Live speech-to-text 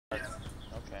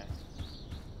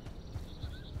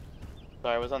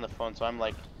Sorry, I was on the phone, so I'm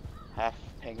like half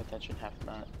paying attention, half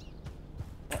not.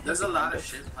 There's a lot of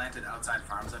shit planted outside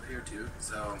farms up here too,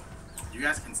 so you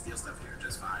guys can steal stuff here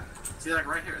just fine. See, like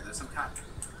right here, there's some cotton.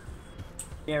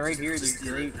 Yeah, right here. Just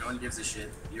steal it. No one gives a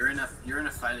shit. You're in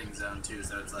a fighting zone too,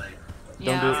 so it's like.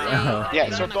 Yeah, Don't do it.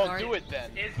 Yeah, so don't do it then.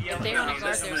 If they don't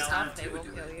guard their stuff, they will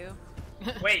kill you.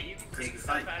 Wait, you can take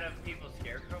stuff out of people's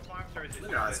scarecrow farms, or is it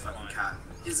Look at all this fucking cotton.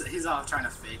 He's all trying to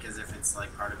fake as if it's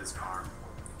like part of his farm.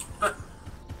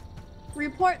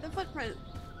 Report the footprint.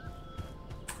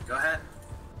 Go ahead.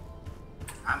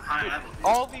 I'm high level. Dude.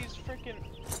 All these freaking.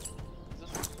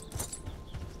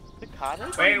 The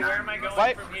cottage? Wait, where am I going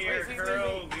Why- from here? wait,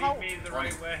 Girl, how- lead me the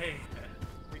right way.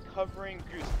 Recovering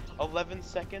goose. 11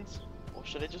 seconds. Well,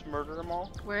 should I just murder them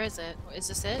all? Where is it? Is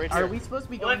this it? Right Are here. we supposed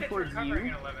to be Well, going if it's towards recovering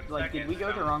you? in 11 Like, did we go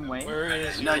the seconds, wrong way? Where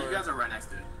is No, your... you guys are right next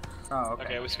to it. Oh, okay.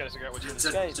 Okay, we just gotta figure out which one. Guys,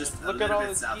 a look at little all bit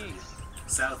this south of geese. you.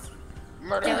 South.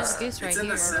 Murder. Yeah, there's a goose right It's in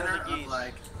here. the center Murder geese. of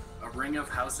like a ring of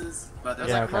houses, but there's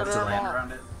Yeah, like okay. lots of Murder land them all.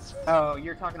 around it. Oh,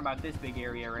 you're talking about this big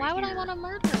area right Why here. would I want to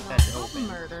murder them? That's Don't open.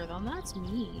 murder them. That's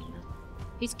mean.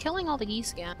 He's killing all the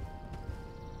geese again.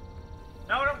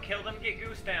 No, don't kill them, get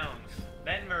goose downs.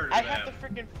 Then murder I them. have to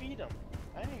freaking feed them.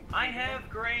 I have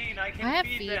grain, I can I have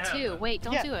feed feed them. too. Wait,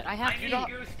 don't Yeah, do it. I have I feed. need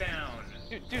goose down.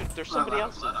 Dude, there's There's somebody a lot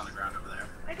else. of blood on the ground over there.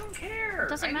 I don't care. It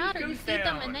doesn't I need matter. You goose feed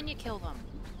them down. and then you kill them.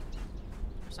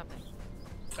 Or something.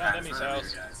 Found It's Emmy's right over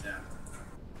house. here, guys,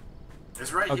 yeah.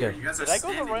 It's right Okay. here. You guys are Did I go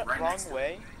the standing right wrong next to it.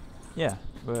 way? Yeah,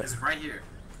 but It's right here.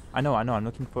 I know. I'm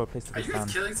looking for a place to Are place you guys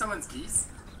down. killing someone's geese?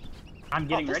 I'm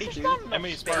getting Oh, ready this is to. not much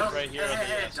Emmy's space. parked right here on the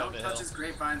Hey, side of don't the touch hill. his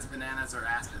grapevines, bananas, or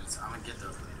aspens. I'm gonna get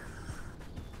those later.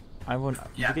 I won't.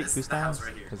 Yeah, you get this is goose the house downs?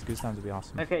 right here. Because goose downs would be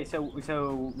awesome. Okay, so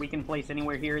we can place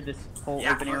anywhere here, this whole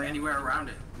Yeah, open or area? anywhere around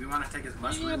it. We want to take as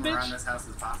much room bitch. around this house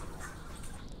as possible.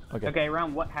 Okay. Okay,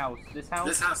 around what house? This house?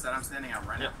 This house that I'm standing on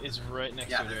right Yeah, now. it's right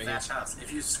next Yeah, to it the right here. thatch house.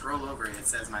 If you scroll over it, it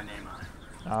says my name on it.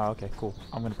 Ah, okay, cool.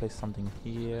 I'm gonna place something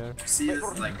here. See,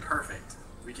 it's like perfect.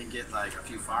 We can get like a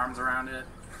few farms around it.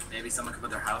 Maybe someone could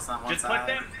put their house on one Just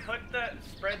side.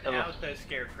 spread out the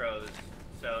scarecrows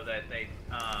so that they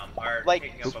are Like,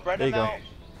 taking up spread There you them go. out.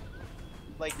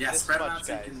 Like Yeah, this spread them much, out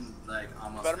so you guys. can like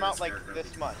almost. Spread them fit a out like scarecrow this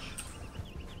between. much.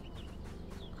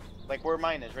 Like where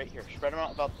mine is, right here. Spread them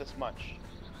out about this much.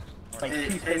 Like Hey,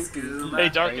 two hey, spaces. Scuba. Hey,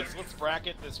 Darkness, let's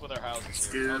bracket this with our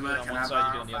houses here. I'll Scuba, do it on can one I side,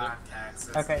 you do it on borrow the other. 5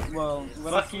 taxes? Okay, well,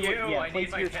 let's Fuck see you, what, yeah, I need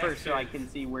place my yours first so I taxes. can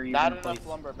see where you're Not gonna enough place.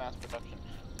 lumber mass production.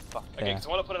 Fuck. Okay, Yeah. so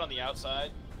I want to put it on the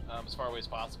outside, as far away as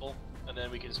possible, and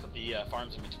then we can just put the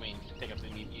farms in between, take up the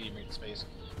medium range space.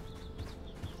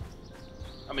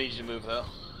 I'm gonna need you to move though.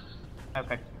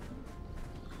 Okay.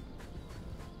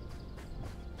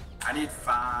 I need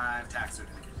 5 tax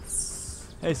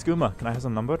certificates. Hey, Skooma, can I have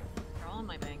some lumber? They're all in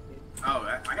my bank, dude. Oh,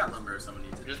 I got lumber if someone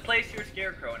needs it. Just place your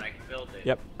scarecrow and I can build it.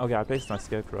 Yep. Okay, I placed my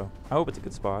scarecrow. I hope it's a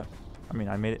good spot. I mean,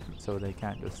 I made it so they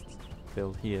can't just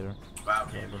build here. Wow,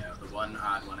 okay, yeah, the one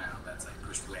odd one out. That's like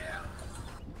pushed way out.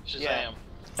 Shazam. Yeah.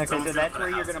 Okay, Someone's so gonna that's put a where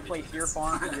you're house gonna in place between your us.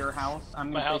 farm, your house. I'm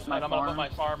My gonna house, place my and I'm gonna put farm. my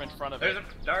farm in front of There's it.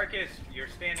 a Darkest, you're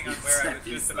standing on where I was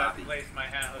He's just about to sloppy. place my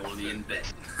house. Only in bed.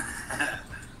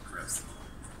 Gross.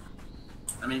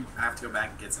 I mean, I have to go back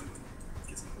and get some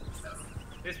stuff.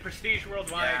 This Prestige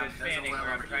Worldwide Yeah, is there's a standing well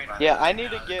where I'm over trying here to... Yeah, I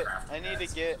need to the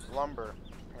get crafting lumber.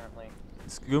 Apparently.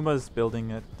 Skooma's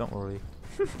building it, don't worry.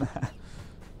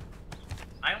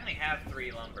 I only have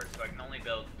 3 lumber, so I can only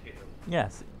build 2.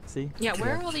 Yes, see? Yeah,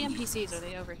 where are all the NPCs? Are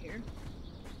they over here?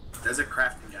 There's a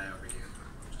crafting guy over here.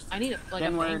 I need like a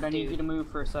Denward, bank I need you dude. to move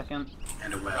for a second.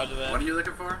 And a well. Roger that. What are you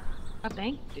looking for? A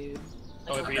bank dude.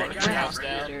 Oh, Like if a we want want to to get your house house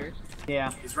down? leader.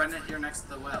 Yeah. He's right here next to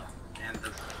the well. And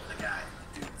the guy.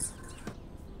 Dudes.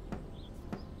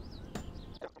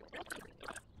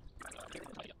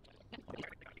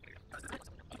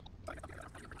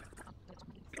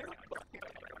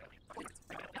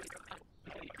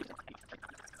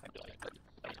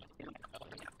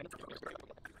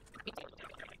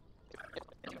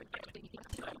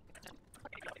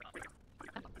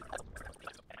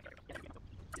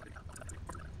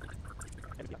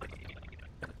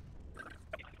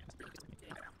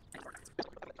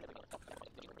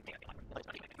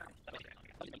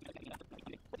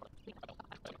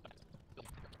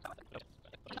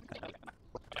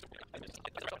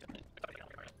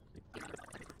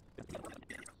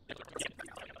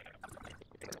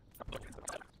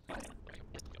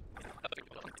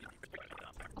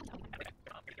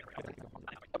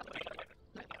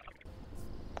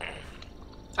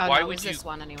 Oh, Why no, it would was you this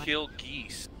one anyway. kill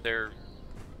geese? They're,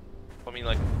 I mean,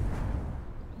 like,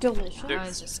 Delicious. I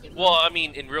was just kidding. well, I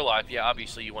mean, in real life, yeah,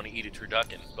 obviously you want to eat a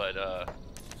turducken, but,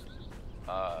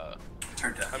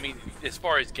 Turn to. I mean, as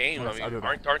far as game, I mean,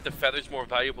 aren't the feathers more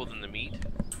valuable than the meat?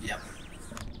 Yep.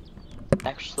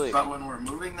 Actually, But when we're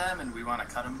moving them and we want to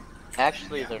cut them,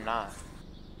 actually, they're not.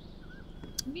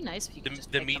 It'd be nice if you could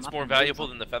just The pick them meat's up more and move valuable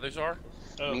them. than the feathers are?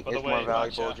 Oh, Meat by is the way, more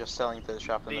valuable watch out. just selling to the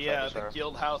shop than the The feathers the are.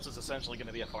 guild house is essentially going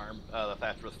to be a farm, the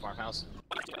Thatchworth farmhouse.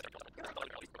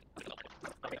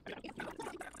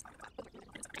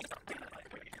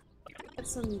 Get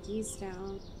some geese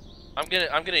down. I'm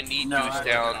gonna need no, goose I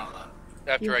down looked it all up.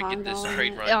 after You I get this hog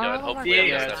trade all run Yeah, done. all Hopefully, right. I Yeah,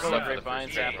 get it's enough going stuff for to the vine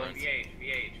first saplings.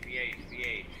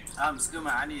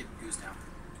 Skooma, I need goose down.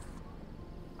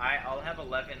 I'll have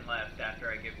 11 left after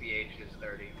I give VH his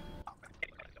 30.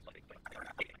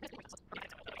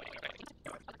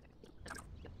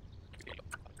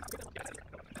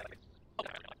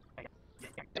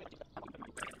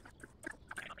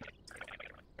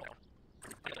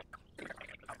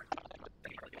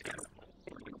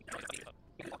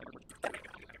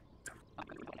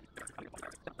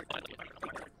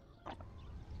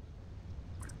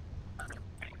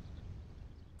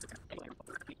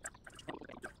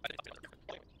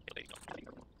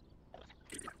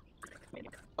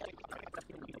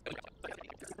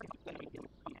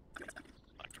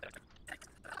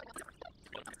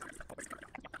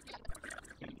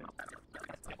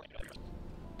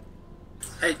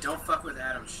 Hey, don't fuck with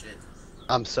Adam's shit.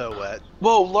 I'm so wet.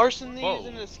 Whoa, larceny Whoa.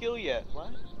 isn't a skill yet.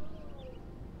 What?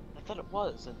 I thought it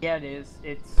was. Yeah, it is.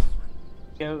 It's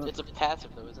It's a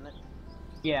passive though, isn't it?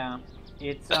 yeah.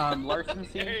 It's I larceny.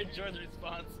 enjoy the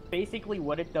response. Basically,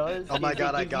 what it does. Oh my is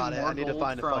God, I gives you got it. more I need to gold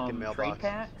find a from fucking mailbox. Trade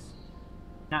packs.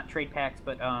 Not trade packs,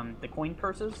 but the coin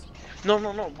purses. No.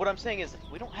 What I'm saying is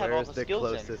we don't have Where's all the the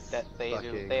skills in closest that they do.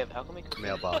 fucking They have alchemy.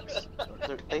 mailbox?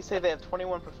 They say they have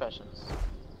 21 professions.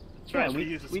 Try Yeah, to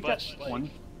use as we got much, like- one.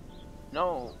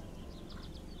 No.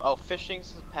 Oh,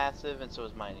 fishing's passive and so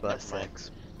is mining. But Never mind.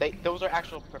 6. Those are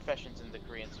actual professions in the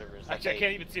Korean servers. that Actually, I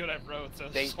can't even see what I wrote, so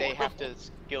They it's have horrible. to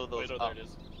skill those Wait, oh, up, there it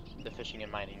is. the fishing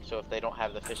and mining. So if they don't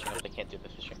have the fishing up, they can't do the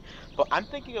fishing. But I'm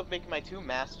thinking of making my 2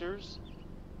 masters.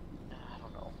 I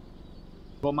don't know.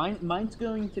 Well, mine's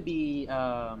going to be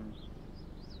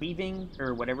weaving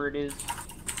or whatever it is.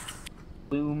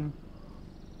 Loom.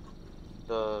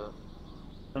 The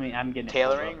I'm getting it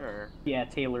tailoring pulled up. or Yeah,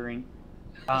 tailoring.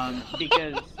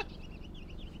 Because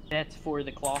that's for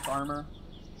the cloth armor,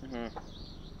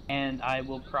 and I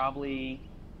will probably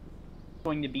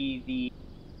going to be the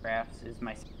crafts is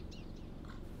my.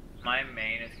 My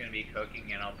main is going to be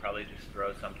cooking, and I'll probably just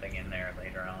throw something in there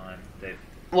later on that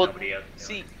Well, nobody else is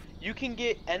see, doing. you can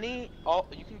get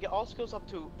all skills up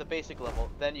to the basic level.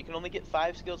 Then you can only get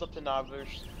 5 skills up to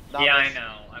novice. Yeah, I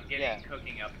know. I'm getting Yeah.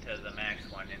 cooking up to the max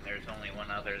one, and there's only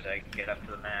one other that I can get up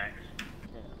to the max.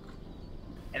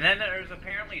 And then there's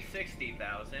apparently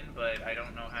 60,000, but I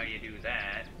don't know how you do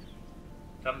that.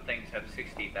 Some things have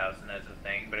 60,000 as a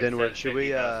thing, but Then it what, says should we,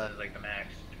 50,000 is like the max.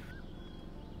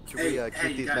 Should we Hey, keep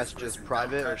you these guys, messages listen,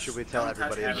 private, don't or should we tell touch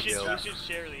everybody in the Adam's We guild? should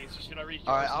share these. Should I read yours?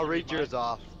 Alright, I'll or read mine? yours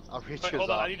off. I'll read Wait, yours hold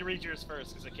on, I off. need to read yours first,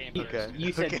 because it came first. Okay.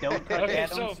 You said Okay. don't touch Okay,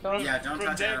 Adam's so stuff. Yeah, don't From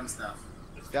touch Dick- Adam's stuff.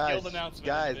 This is the Guys, guild announcement,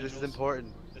 guys, this individuals. is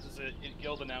important. This is a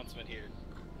guild announcement here.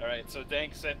 Alright, so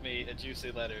Dank sent me a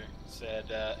juicy letter. Said,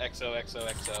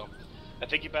 XOXOXO. I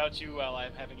think about you while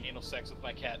I'm having anal sex with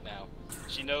my cat now.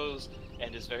 She knows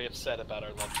and is very upset about our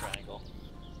love triangle.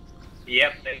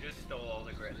 Yep, they just stole all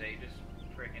the grapes. They just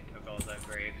freaking took all the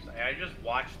grapes. I just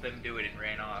watched them do it and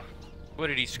ran off. What,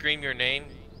 did he scream your name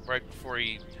right before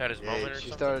he had his Yeah, moment or she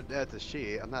something? started. That's a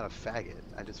she. I'm not a faggot.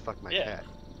 I just fucked my Yeah. cat.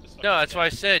 No, that's why I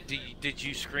said, did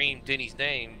you scream Denny's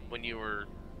name when you were...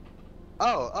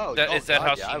 Oh, Is that God,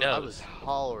 how yeah, she I knows? was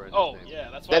hollering. Oh, his name. yeah,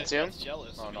 that's why That's I was him?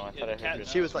 jealous. Oh, no, I mean, thought I the cat heard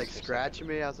She was knows. like scratching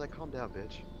me. I was like, calm down,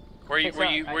 bitch. Were you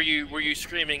Hey, so were you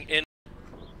screaming in?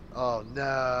 Oh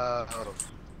no,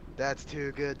 that's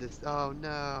too good. Oh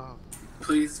no.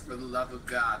 Please, for the love of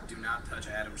God, do not touch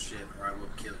Adam's shit, or I will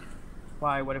kill you.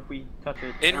 Why? What if we touch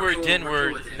it? Inward, We're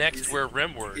dinward, cool with it. next He's- we're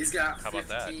rimward. He's got How about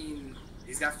that? 15.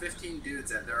 He's got 15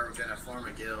 dudes that are gonna form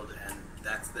a guild, and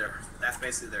that's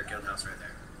basically their guild house right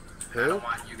there. I Who? don't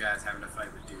want you guys having to fight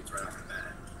with dudes right off the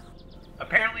bat.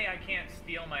 Apparently, I can't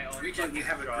steal my own We fucking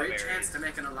have a great strawberries. chance to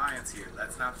make an alliance here.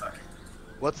 That's not fucking.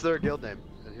 What's their guild name?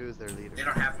 And who is their They leader?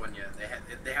 don't have one yet.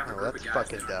 They have a Oh, group that's of guys.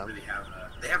 fucking They don't dumb. really have.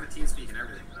 They have a team speak and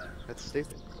everything. But That's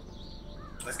stupid.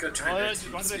 let's go try Why their don't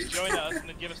team why don't they speak. join us and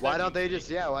then give us Why their don't they team just?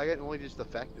 Yeah, why only just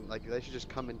affect them? Like they should just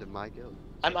come into my guild.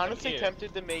 I'm Come honestly here.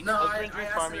 tempted to make No, I husbandry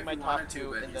asked him farming if my he top wanted 2 to,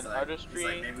 but and he's then like,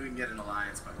 artistry. maybe we can get an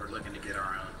alliance, but we're looking to get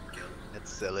our own guild.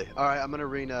 It's silly. All right, I'm gonna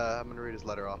read his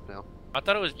letter off now. I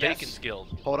thought it was Yes. Bacon's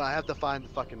guild. Hold on, I have to find the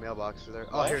fucking mailbox. There.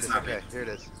 Oh, What? here it is. It's not Okay, me. here it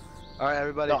is. All right,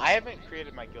 everybody. No, I haven't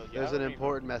created my guild yet. There's I an don't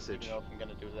important even message. know if I'm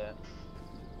gonna do that.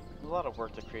 There's a lot of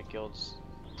work to create guilds.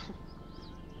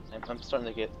 I'm starting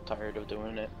to get tired of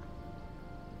doing it.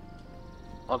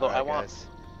 Although All right, I want guys.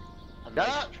 a nice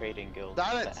Stop! trading guild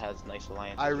Stop it! that has nice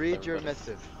alliances. I with read your everybody.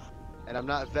 missive, and I'm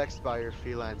not vexed by your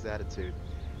feline's attitude,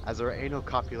 as our anal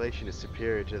copulation is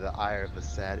superior to the ire of a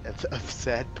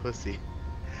sad pussy.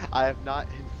 I have not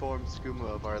informed Skooma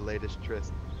of our latest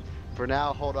tryst. For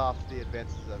now, hold off the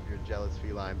advances of your jealous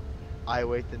feline. I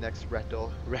await the next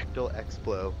rectal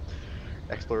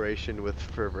exploration with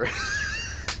fervor.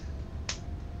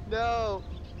 No!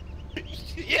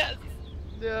 Yes!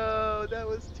 No, that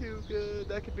was too good.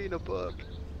 That could be in a book.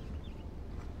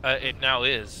 It now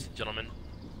is, gentlemen.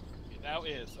 It now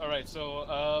is. Alright,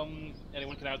 so,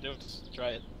 anyone can outdo it. Try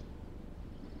it.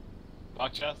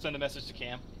 Bakcha, send a message to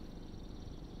Cam.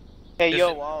 Hey, Does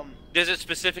yo, Does it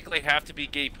specifically have to be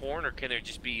gay porn, or can there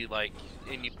just be, like,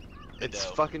 innuendo? It's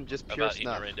fucking just pure about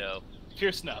snuff. innuendo?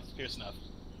 Pure snuff, pure snuff.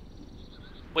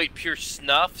 Wait, pure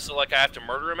snuff? So, like, I have to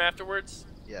murder him afterwards?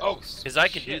 Yeah. Oh, Because I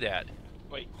can do shit. that.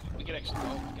 Wait, we can actually.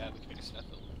 Oh my god, we can make a snuff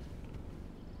film.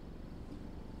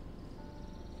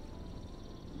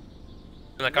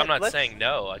 Like, I'm not Let's- saying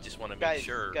no, I just want to make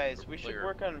sure. Guys, we should clear.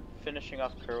 work on finishing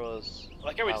off Kuro's I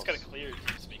like how we just house. got it cleared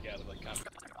to speak out of like comment.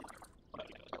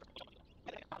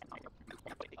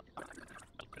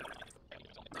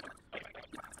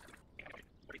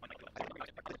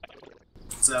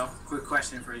 So, quick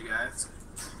question for you guys.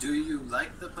 Do you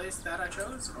like the place that I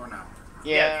chose, or no?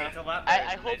 Yeah, it's a lot better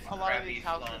I than hope this a lot of crappy these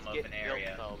houses slum of get an built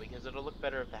area. though, because it'll look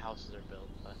better if the houses are built.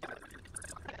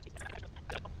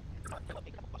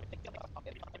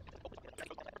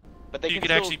 But they You can can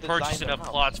still actually purchase design enough the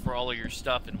house. plots for all of your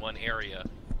stuff in one area.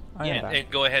 And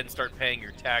go ahead and start paying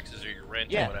your taxes or your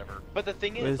rent Yeah. or whatever. But the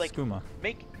thing is, Where's like, Skooma?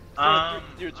 make I'm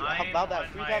about that on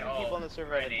 3,000 my people on the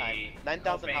server at a time, already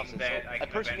 9,000 hoping houses. So that I a can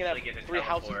person can have eventually get a 3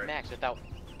 houses teleport. max without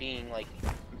being like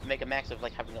make a max of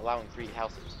like allowing 3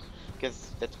 houses,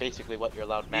 because that's basically what you're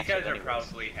allowed These max. guys are anyways.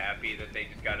 probably happy that they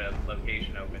just got a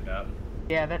location opened up.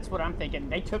 Yeah, that's what I'm thinking.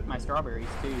 They took my strawberries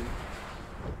too.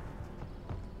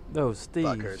 Those thieves.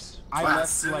 Fuckers. I Well, left as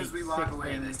soon like as we walk 6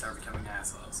 away, they things. start becoming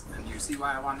assholes. And you see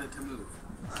why I wanted to move.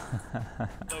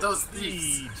 Those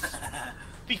thieves!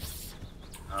 Thieves.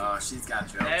 Oh, she's got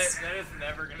That jokes. is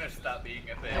never gonna stop being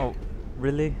a thing. Oh,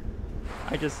 really?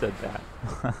 I just said that.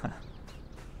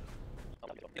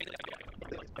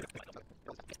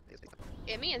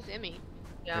 Emmy is Emmy.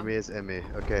 Emmy is Emmy.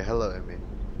 Okay, hello Emmy.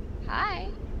 Hi.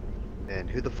 And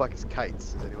who the fuck is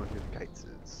Kites? Does anyone know who Kites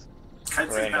is?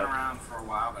 Kites has been around for a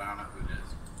while, but I don't know who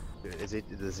it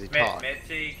is. Does he talk?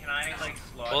 Mitzi, can I like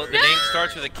slaughter Well, the name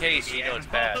starts with a K, so you know it's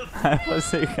bad. I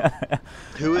wasn't gonna,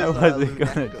 Who is I wasn't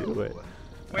gonna Luneko? do it.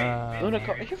 Wait, Lunako,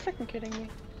 are you freaking kidding me?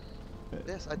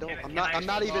 Yes, I don't. Can- I'm can not. I I'm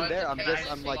not even slaughter- there. I'm can just.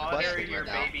 I I'm like slaughter questing your right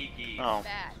now. baby geese? Oh.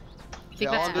 Bad. I think Yeah,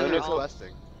 all that's I'm doing is Lunako.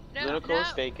 questing. No, Lunako no.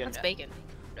 is bacon. That's bacon.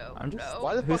 No. I'm just. No.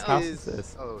 Why the Whose fuck house is is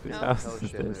this? Oh, Whose no. house hell is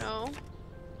shit. this? No.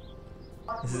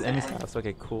 This is Emmy's house.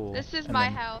 Okay, cool. This is And my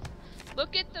then- house.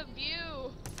 Look at the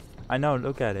view. I know.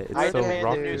 Look at it. It's I so demand a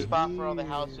rocky. new spot for all the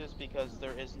houses because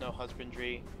there is no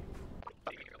husbandry.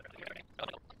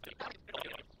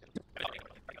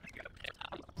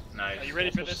 Nice. Are you ready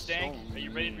for this, Dank? Are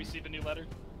you ready to receive a new letter?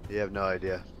 You have no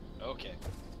idea. Okay.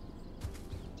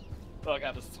 Oh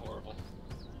god, this is horrible.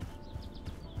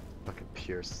 Fucking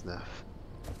pure snuff.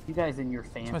 You guys and your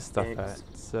Where's fan my stuff at? sticks.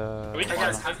 It's We Hey, just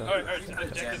guys, stuff. alright, so you the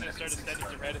can Jack jam is that started sending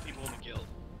to random people in the guild.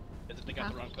 As if they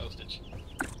got the wrong postage.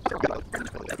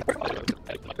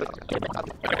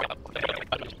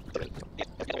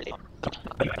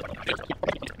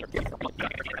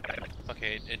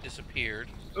 Okay, it disappeared.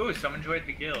 Ooh, someone joined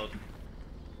the guild.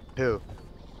 Who?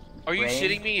 Are you Ray?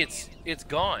 shitting me? It's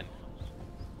gone.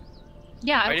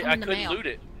 Yeah, I it'll come in the couldn't mail. loot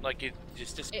it. Like, it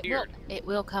just disappeared. It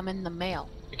will come in the mail.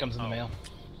 It comes in the mail.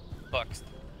 Fucks.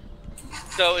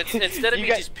 So instead of You me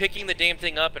got- just picking the damn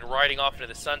thing up and riding off into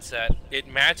the sunset, it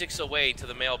magics away to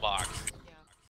the mailbox.